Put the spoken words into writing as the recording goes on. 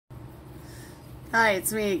Hi,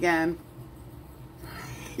 it's me again.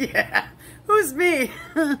 Yeah, who's me?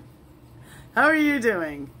 How are you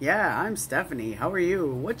doing? Yeah, I'm Stephanie. How are you?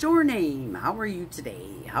 What's your name? How are you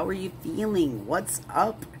today? How are you feeling? What's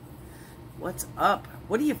up? What's up?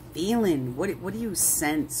 What are you feeling? What do you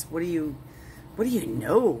sense? What do you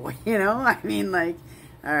know? You know, I mean, like,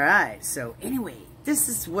 all right. So anyway, this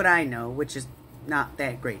is what I know, which is not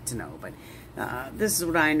that great to know, but this is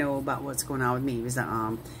what I know about what's going on with me. Is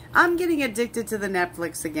I'm getting addicted to the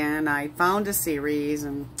Netflix again. I found a series,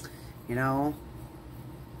 and you know,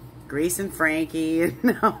 Grace and Frankie,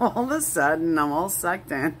 and all of a sudden I'm all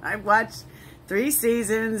sucked in. I watched 3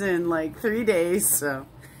 seasons in like 3 days. So,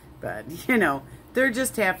 but you know, they're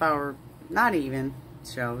just half-hour, not even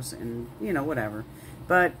shows, and you know, whatever.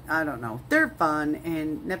 But I don't know. They're fun,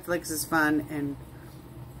 and Netflix is fun, and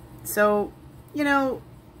so, you know,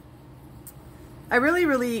 I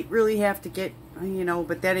really have to get, you know,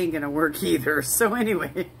 but that ain't gonna work either. So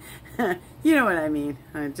anyway, you know what I mean.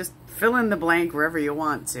 Just fill in the blank wherever you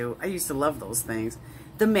want to. I used to love those things.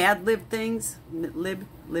 The Mad Lib things. Lib.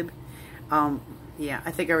 Yeah,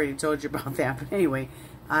 I think I already told you about that. But anyway,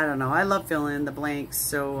 I don't know. I love filling in the blanks.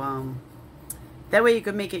 So, that way you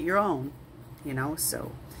could make it your own, you know.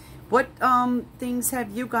 So, what, things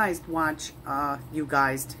have you guys watched?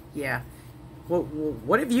 Yeah.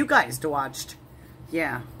 What have you guys watched?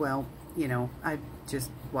 Yeah, well, you know, I just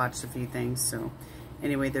watched a few things. So,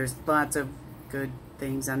 anyway, there's lots of good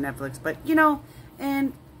things on Netflix. But, you know,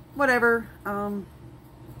 and whatever. You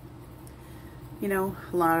know,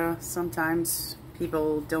 sometimes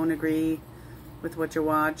people don't agree with what you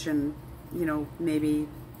watch. And, you know, maybe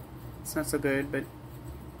it's not so good. But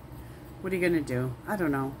what are you going to do? I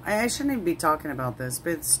don't know. I shouldn't even be talking about this,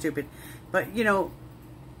 but it's stupid. But, you know,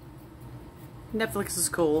 Netflix is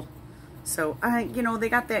cool. So, you know, they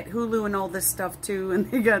got that Hulu and all this stuff too,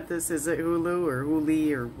 and they got this, is it Hulu or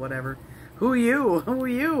Huli or whatever? Who are you? Who are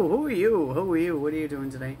you? Who are you? Who are you? What are you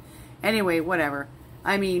doing today? Anyway, whatever.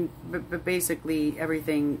 I mean, but basically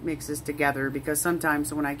everything mixes together, because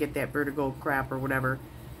sometimes when I get that vertigo crap or whatever,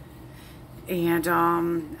 and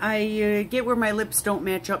I get where my lips don't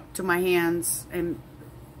match up to my hands, and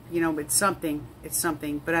you know, it's something.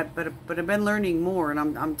 But I've been learning more, and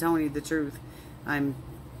I'm telling you the truth.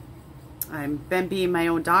 I've been being my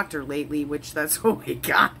own doctor lately, which that's what we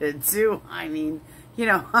gotta do. I mean, you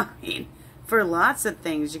know, for lots of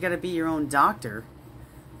things, you gotta be your own doctor.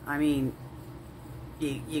 I mean,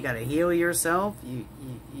 you gotta heal yourself.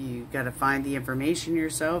 You gotta find the information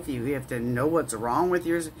yourself. You have to know what's wrong with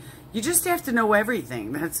yours. You just have to know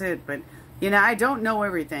everything. That's it. But, you know, I don't know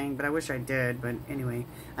everything, but I wish I did. But anyway,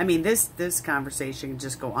 I mean, this conversation can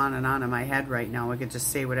just go on and on in my head right now. I could just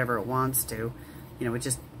say whatever it wants to. You know, it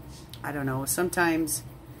just, I don't know. Sometimes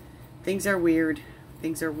things are weird.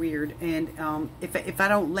 Things are weird. And if I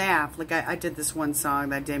don't laugh, like I did this one song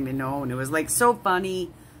that I didn't even know, and it was like so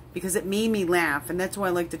funny because it made me laugh. And that's what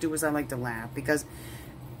I like to do, is I like to laugh, because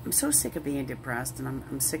I'm so sick of being depressed, and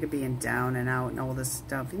I'm sick of being down and out and all this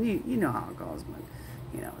stuff. And you know how it goes, but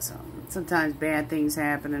you know, so sometimes bad things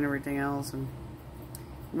happen and everything else. And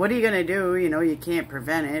what are you gonna do? You know, you can't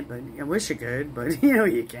prevent it, but I wish you could, but you know,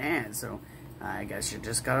 you can't. So I guess you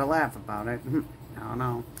just gotta laugh about it. I don't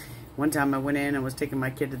know. One time I went in and was taking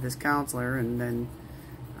my kid to this counselor, and then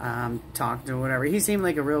talked to whatever. He seemed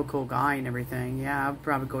like a real cool guy and everything. Yeah, I'd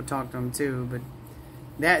probably go talk to him too, but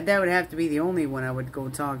that would have to be the only one I would go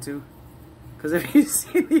talk to. Because if you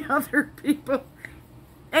see the other people,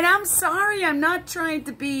 and I'm sorry, I'm not trying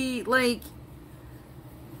to be like,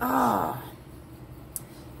 oh,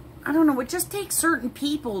 I don't know. It just takes certain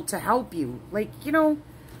people to help you. Like, you know,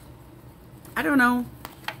 I don't know.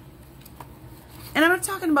 And I'm not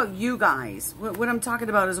talking about you guys. What I'm talking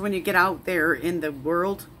about is when you get out there in the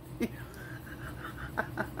world.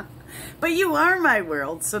 But you are my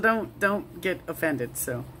world, so don't get offended.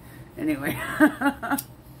 So, anyway.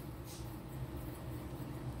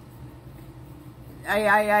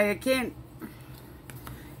 I can't,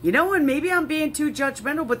 you know, and maybe I'm being too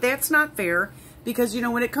judgmental, but that's not fair, because, you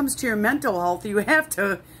know, when it comes to your mental health, you have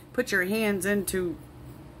to put your hands into,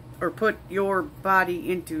 or put your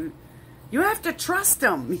body into, you have to trust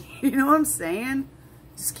them. You know what I'm saying?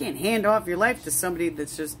 Just can't hand off your life to somebody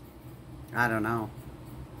that's just, I don't know.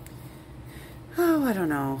 Oh, I don't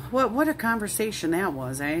know. What a conversation that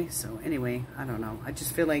was, eh? So anyway, I don't know. I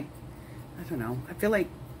just feel like, I don't know. I feel like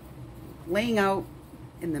laying out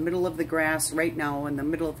in the middle of the grass right now in the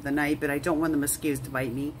middle of the night, but I don't want the mosquitoes to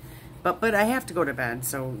bite me. But I have to go to bed,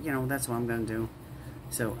 so, you know, that's what I'm going to do.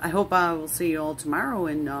 So I hope I will see you all tomorrow,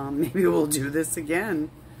 and maybe we'll do this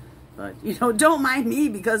again. But, you know, don't mind me,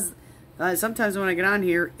 because sometimes when I get on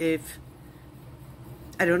here, if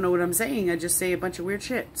I don't know what I'm saying. I just say a bunch of weird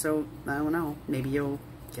shit. So, I don't know. Maybe you'll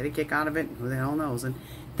get a kick out of it. Who the hell knows? And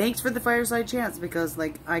thanks for the fireside chats, because,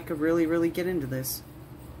 like, I could really, really get into this.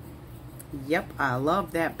 Yep, I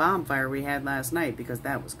love that bonfire we had last night, because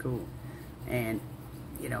that was cool. And,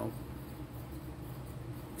 you know,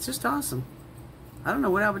 it's just awesome. I don't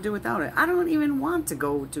know what I would do without it. I don't even want to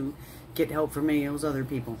go to get help from any of those other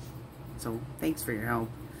people. So, thanks for your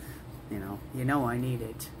help. You know I need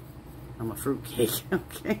it. I'm a fruitcake,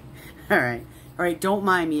 okay? Alright. Alright, don't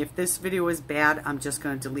mind me. If this video is bad, I'm just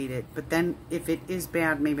going to delete it. But then, if it is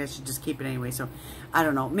bad, maybe I should just keep it anyway. So, I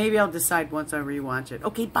don't know. Maybe I'll decide once I rewatch it.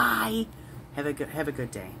 Okay, bye! Have a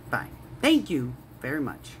good day. Bye. Thank you very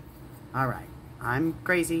much. Alright. I'm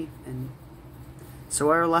crazy, and so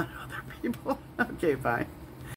are a lot of other people. Okay, bye.